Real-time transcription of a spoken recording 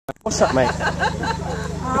What's that, mate?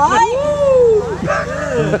 Right.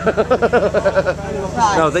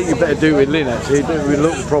 No, I think you better do it with Lynn, actually. It would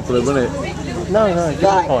look proper, wouldn't it? No, you're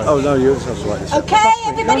fine. Oh, no, you're just like Okay,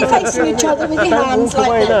 everybody facing each other with your hands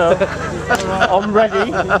like this. I'm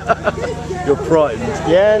ready. You're frightened.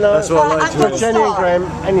 Yeah, no. That's what I like to For Jenny and Graham,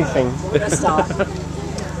 anything. Let's start.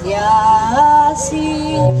 Yasin,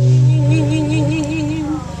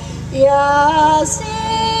 Yasin,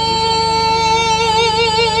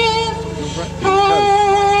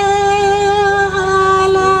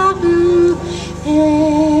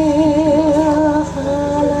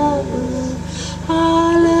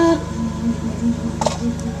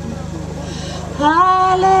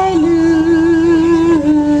 hallelujah.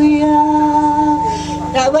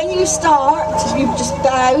 Now when you start, you just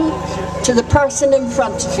bow to the person in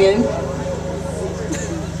front of you,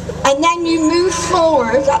 and then you move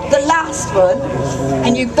forward at the last one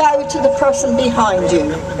and you bow to the person behind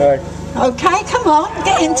you. Okay, come on,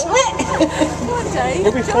 get into it. Come on, Dave.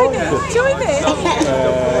 Join it.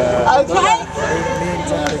 Okay?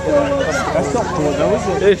 That's not cool though, is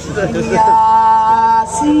it? Yasin,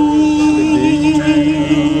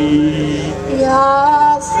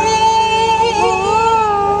 Yasin.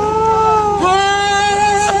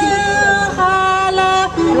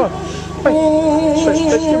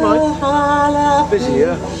 Stretch your mind. Busy,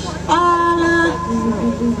 yeah?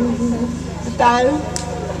 Down.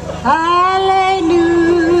 Hallelujah.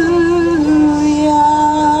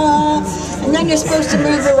 And then you're supposed to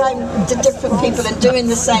move around to different people and doing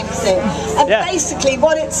the same thing. And basically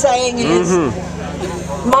what it's saying is,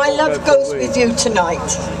 my love goes with you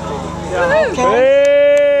tonight. Okay?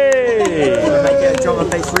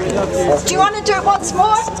 Do you want to do it once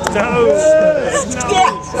more? No!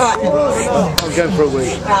 Yeah, right. I'm going for a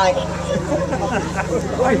week. Right.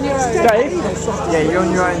 Dave? Yeah, you're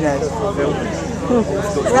on your own there.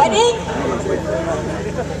 Ready?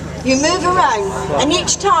 You move around, and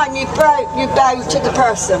each time you bow to the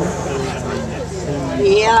person.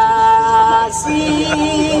 Yasin,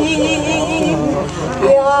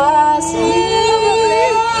 Yasin.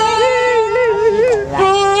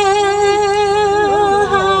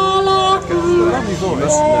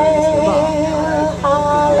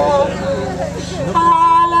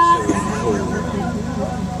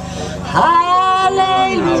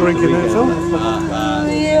 Drinking it, Phil?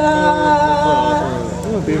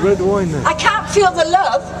 It'll be red wine then. I can't feel the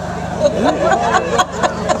love.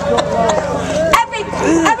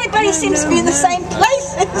 Everybody seems to be in the same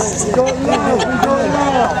places.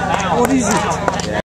 What is it?